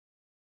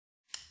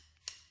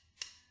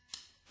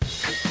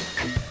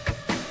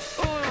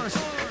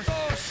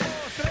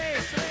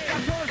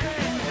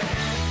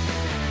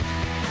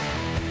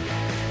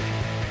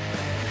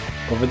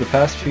Over the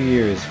past few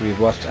years, we have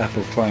watched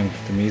Apple climb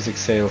the music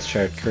sales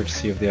chart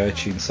courtesy of the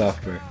iTunes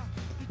software.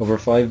 Over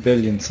 5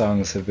 billion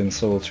songs have been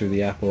sold through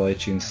the Apple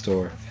iTunes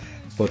Store,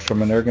 but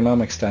from an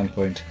ergonomic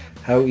standpoint,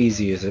 how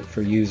easy is it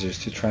for users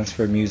to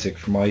transfer music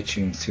from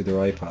iTunes to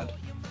their iPod?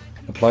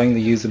 Applying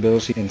the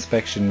usability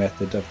inspection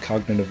method of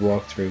cognitive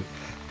walkthrough,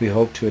 we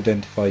hope to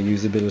identify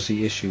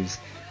usability issues,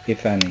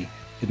 if any,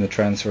 in the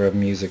transfer of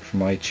music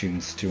from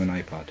iTunes to an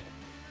iPod.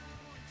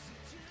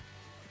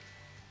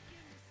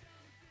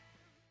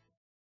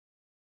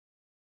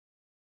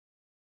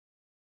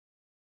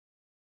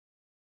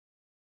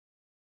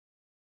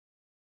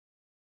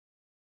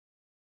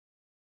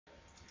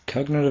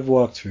 Cognitive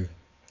walkthrough.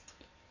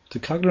 The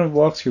cognitive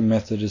walkthrough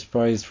method is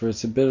prized for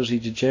its ability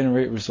to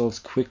generate results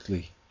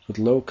quickly, with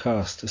low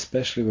cost,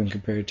 especially when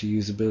compared to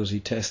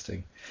usability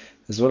testing,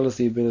 as well as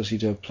the ability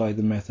to apply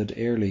the method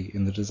early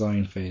in the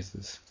design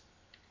phases.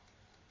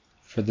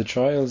 For the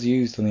trials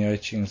used on the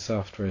iTunes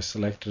software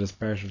selected as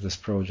part of this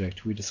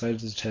project, we decided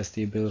to test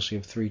the ability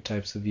of 3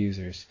 types of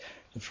users.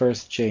 The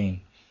first,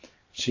 Jane.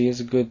 She has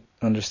a good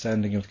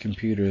understanding of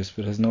computers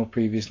but has no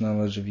previous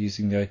knowledge of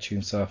using the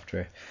iTunes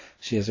software.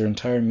 She has her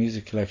entire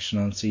music collection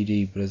on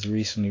CD but has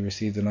recently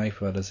received an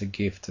iPod as a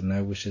gift and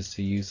now wishes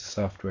to use the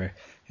software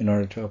in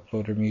order to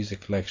upload her music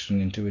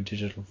collection into a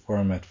digital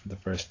format for the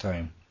first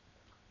time.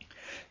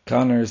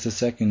 Connor is the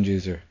second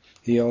user.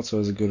 He also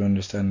has a good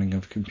understanding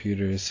of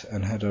computers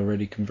and had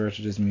already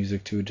converted his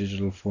music to a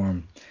digital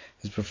form.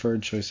 His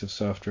preferred choice of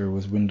software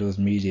was Windows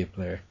Media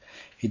Player.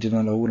 He did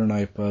not own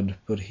an iPod,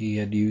 but he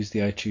had used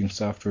the iTunes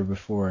software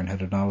before and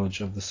had a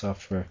knowledge of the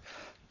software,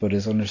 but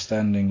his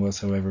understanding was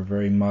however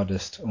very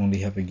modest, only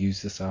having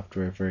used the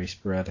software very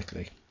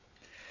sporadically.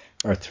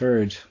 Our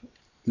third,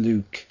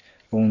 Luke,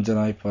 owns an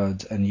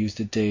iPod and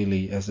used it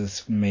daily as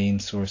his main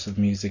source of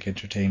music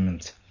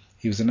entertainment.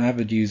 He was an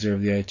avid user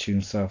of the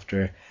iTunes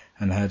software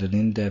and had an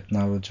in-depth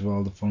knowledge of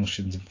all the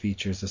functions and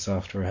features the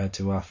software had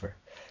to offer.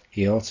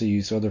 He also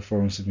used other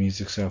forms of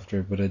music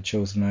software but had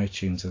chosen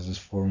iTunes as his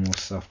foremost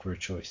software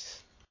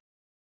choice.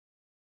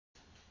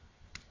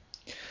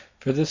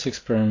 For this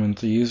experiment,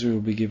 the user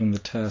will be given the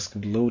task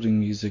of loading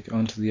music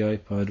onto the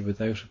iPod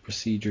without a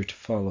procedure to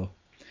follow.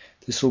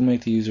 This will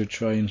make the user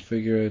try and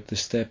figure out the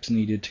steps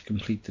needed to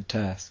complete the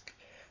task.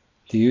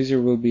 The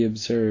user will be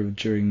observed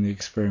during the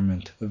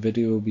experiment. A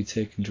video will be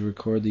taken to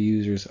record the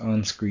user's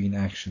on-screen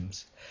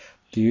actions.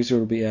 The user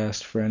will be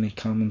asked for any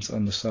comments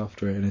on the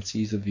software and its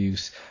ease of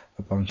use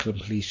upon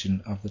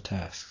completion of the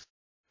task.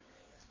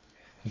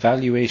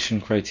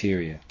 Evaluation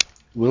criteria.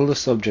 Will the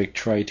subject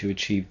try to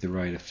achieve the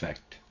right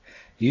effect?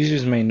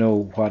 Users may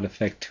know what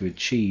effect to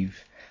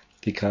achieve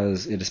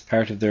because it is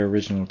part of their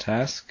original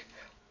task,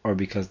 or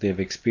because they have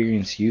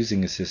experience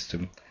using a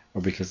system,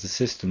 or because the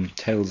system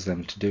tells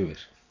them to do it.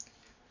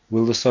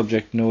 Will the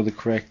subject know the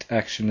correct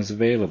action is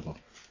available?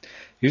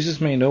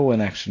 Users may know an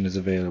action is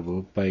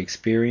available by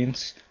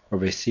experience, or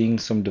by seeing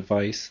some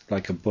device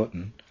like a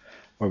button,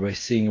 or by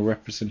seeing a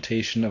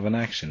representation of an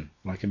action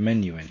like a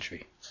menu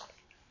entry.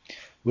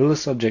 Will the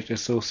subject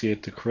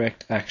associate the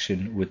correct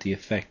action with the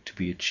effect to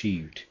be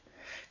achieved?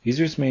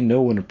 Users may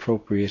know an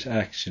appropriate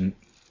action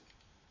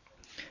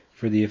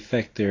for the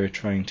effect they are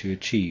trying to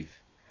achieve,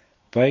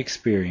 by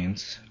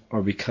experience,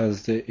 or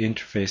because the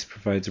interface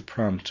provides a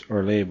prompt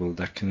or label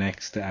that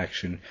connects the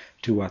action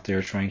to what they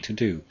are trying to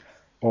do,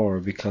 or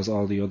because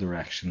all the other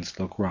actions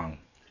look wrong.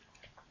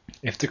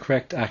 If the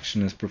correct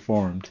action is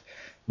performed,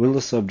 will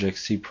the subject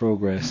see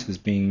progress is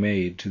being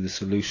made to the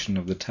solution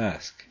of the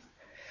task?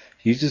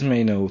 Users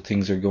may know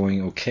things are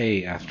going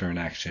okay after an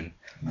action,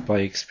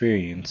 by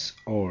experience,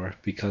 or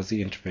because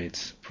the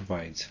interface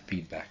provides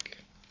feedback.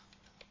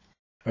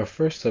 Our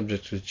first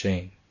subject was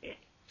Jane.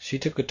 She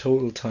took a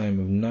total time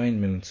of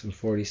 9 minutes and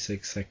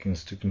 46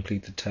 seconds to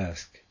complete the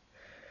task.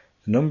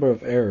 The number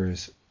of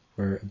errors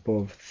were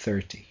above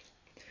 30.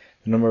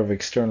 The number of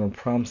external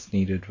prompts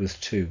needed was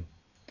 2,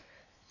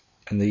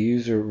 and the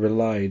user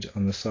relied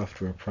on the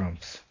software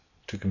prompts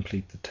to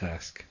complete the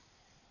task.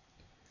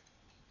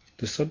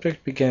 The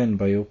subject began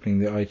by opening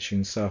the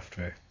iTunes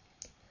software.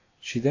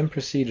 She then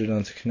proceeded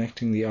on to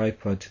connecting the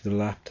iPod to the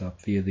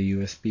laptop via the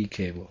USB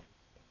cable.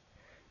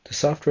 The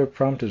software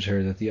prompted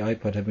her that the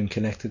iPod had been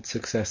connected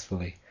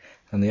successfully,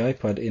 and the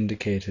iPod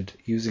indicated,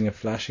 using a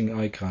flashing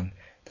icon,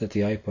 that the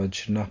iPod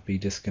should not be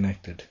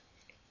disconnected.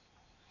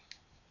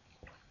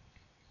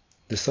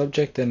 The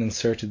subject then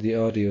inserted the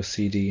audio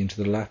CD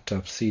into the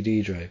laptop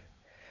CD drive.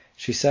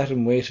 She sat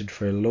and waited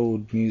for a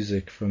load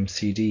music from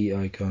CD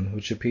icon,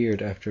 which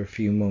appeared after a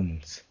few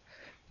moments.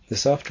 The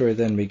software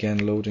then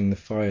began loading the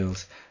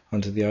files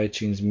onto the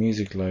iTunes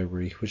music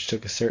library, which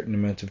took a certain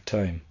amount of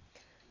time.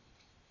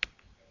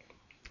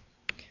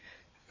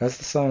 As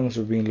the songs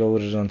were being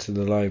loaded onto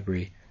the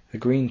library, a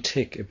green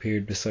tick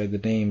appeared beside the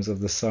names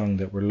of the song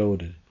that were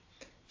loaded.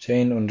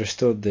 Jane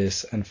understood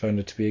this and found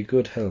it to be a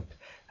good help,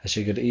 as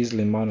she could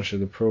easily monitor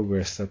the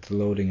progress that the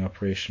loading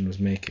operation was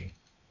making.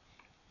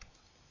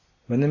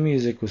 When the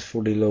music was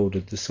fully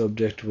loaded, the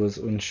subject was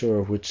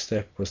unsure which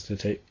step was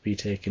to be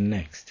taken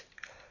next.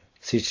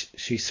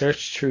 She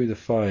searched through the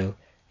file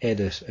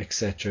Edit,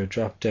 etc.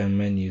 drop-down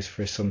menus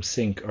for some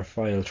sync or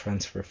file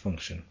transfer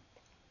function.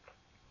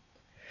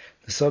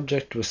 The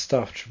subject was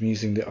stopped from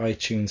using the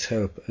iTunes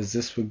help, as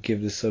this would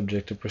give the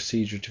subject a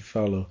procedure to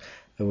follow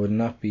and would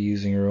not be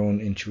using her own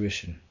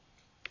intuition.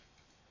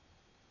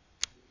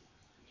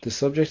 The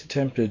subject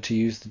attempted to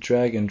use the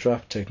drag and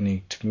drop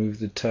technique to move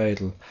the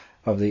title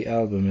of the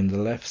album in the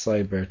left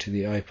sidebar to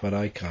the iPod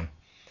icon,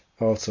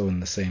 also in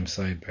the same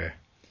sidebar.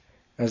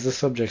 As the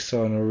subject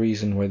saw no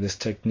reason why this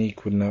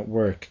technique would not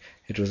work,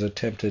 it was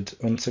attempted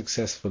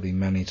unsuccessfully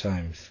many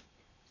times.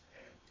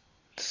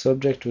 The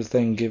subject was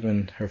then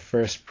given her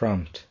first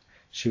prompt.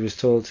 She was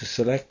told to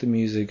select the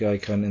music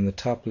icon in the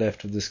top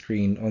left of the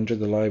screen under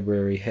the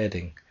library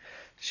heading.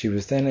 She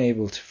was then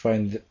able to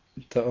find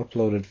the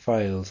uploaded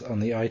files on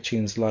the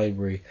iTunes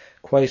library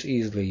quite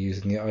easily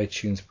using the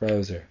iTunes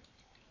browser.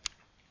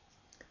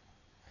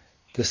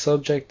 The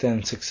subject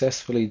then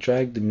successfully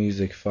dragged the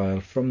music file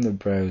from the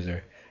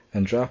browser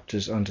and dropped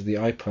it onto the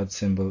iPod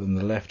symbol in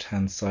the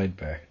left-hand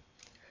sidebar.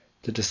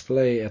 The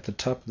display at the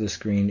top of the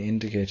screen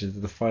indicated that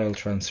the file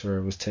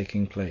transfer was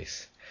taking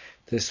place.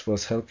 This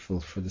was helpful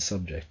for the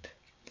subject.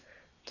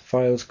 The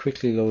files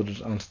quickly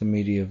loaded onto the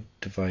media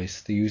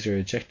device, the user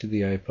ejected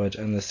the iPod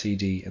and the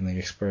CD, and the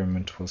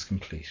experiment was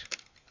complete.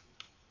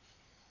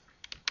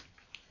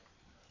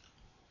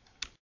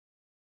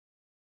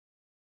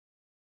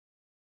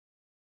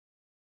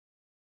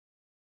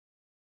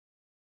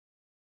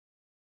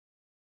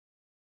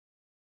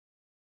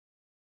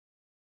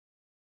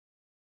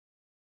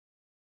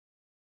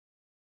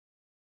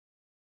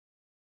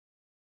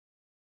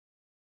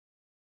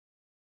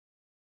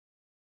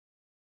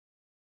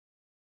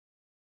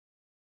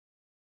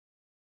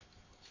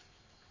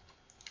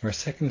 Our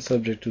second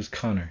subject was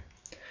Connor.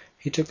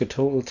 He took a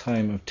total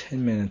time of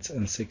 10 minutes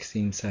and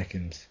 16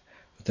 seconds,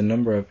 with the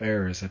number of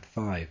errors at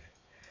 5.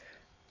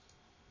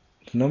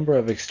 The number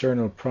of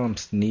external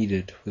prompts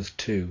needed was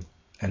 2,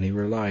 and he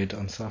relied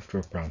on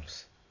software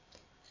prompts.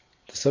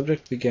 The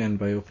subject began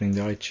by opening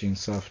the iTunes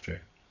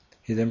software.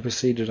 He then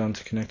proceeded on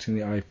to connecting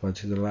the iPod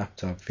to the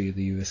laptop via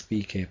the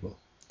USB cable.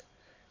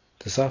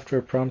 The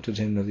software prompted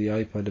him that the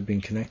iPod had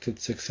been connected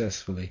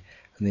successfully,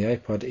 and the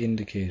iPod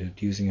indicated,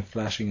 using a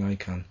flashing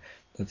icon,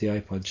 that the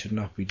iPod should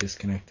not be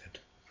disconnected.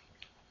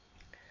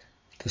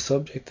 The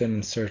subject then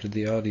inserted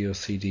the audio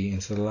CD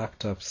into the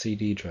laptop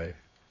CD drive.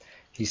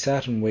 He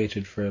sat and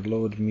waited for a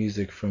load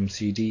music from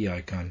CD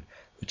icon,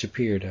 which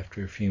appeared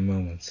after a few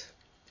moments.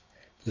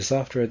 The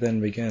software then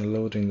began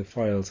loading the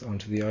files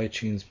onto the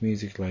iTunes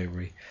music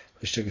library,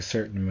 which took a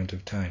certain amount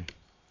of time.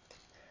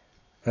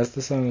 As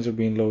the songs were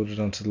being loaded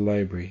onto the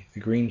library, a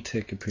green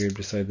tick appeared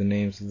beside the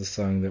names of the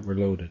songs that were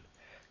loaded.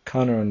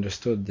 Connor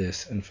understood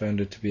this and found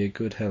it to be a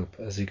good help,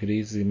 as he could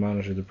easily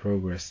monitor the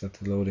progress that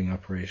the loading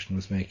operation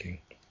was making.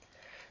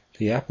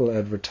 The Apple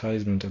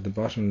advertisement at the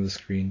bottom of the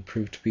screen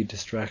proved to be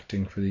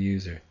distracting for the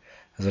user,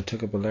 as it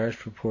took up a large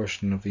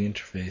proportion of the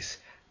interface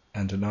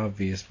and an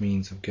obvious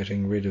means of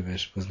getting rid of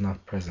it was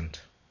not present.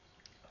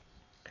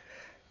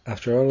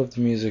 After all of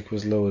the music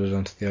was loaded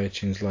onto the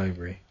iTunes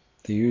library,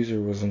 the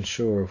user was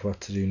unsure of what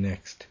to do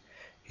next.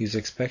 He was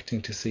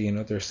expecting to see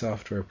another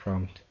software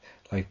prompt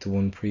like the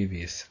one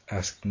previous,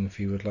 asking if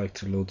he would like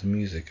to load the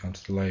music onto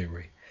the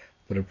library,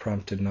 but a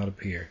prompt did not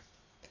appear.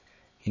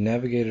 He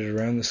navigated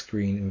around the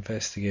screen,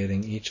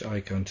 investigating each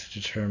icon to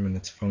determine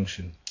its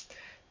function.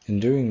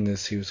 In doing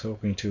this, he was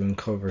hoping to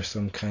uncover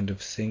some kind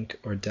of sync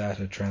or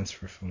data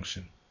transfer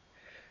function.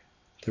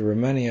 There were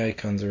many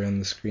icons around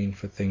the screen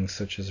for things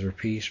such as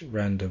repeat,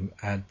 random,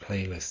 add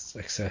playlists,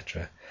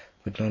 etc.,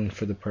 but none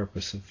for the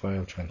purpose of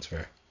file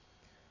transfer.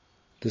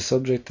 The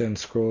subject then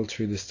scrolled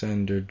through the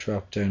standard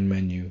drop-down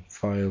menu,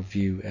 File,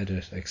 View,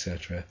 Edit,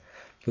 etc.,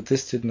 but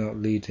this did not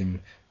lead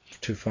him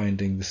to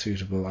finding the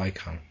suitable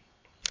icon.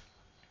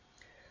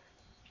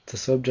 The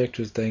subject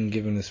was then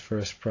given his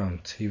first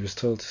prompt. He was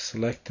told to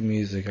select the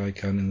music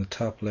icon in the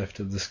top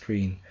left of the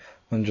screen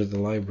under the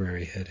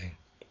library heading.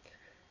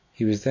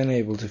 He was then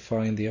able to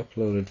find the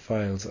uploaded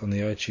files on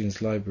the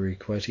iTunes library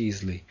quite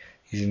easily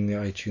using the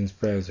iTunes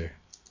browser.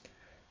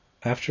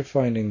 After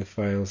finding the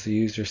files, the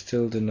user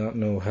still did not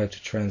know how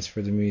to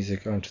transfer the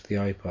music onto the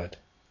iPod.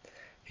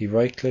 He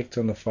right-clicked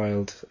on the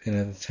files in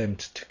an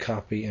attempt to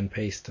copy and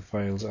paste the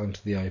files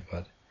onto the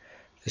iPod.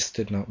 This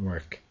did not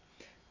work.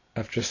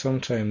 After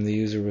some time, the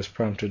user was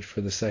prompted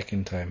for the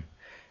second time.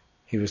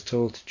 He was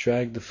told to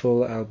drag the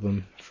full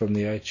album from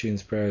the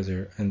iTunes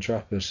browser and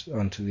drop it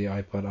onto the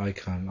iPod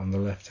icon on the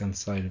left-hand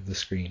side of the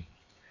screen.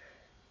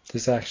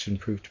 This action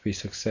proved to be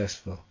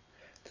successful.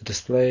 The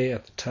display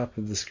at the top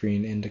of the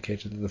screen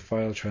indicated that the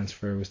file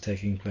transfer was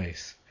taking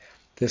place.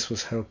 This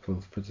was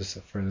helpful for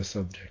the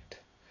subject.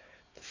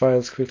 The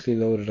files quickly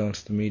loaded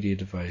onto the media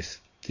device.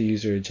 The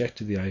user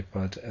ejected the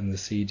iPod and the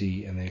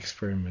CD, and the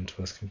experiment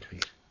was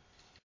complete.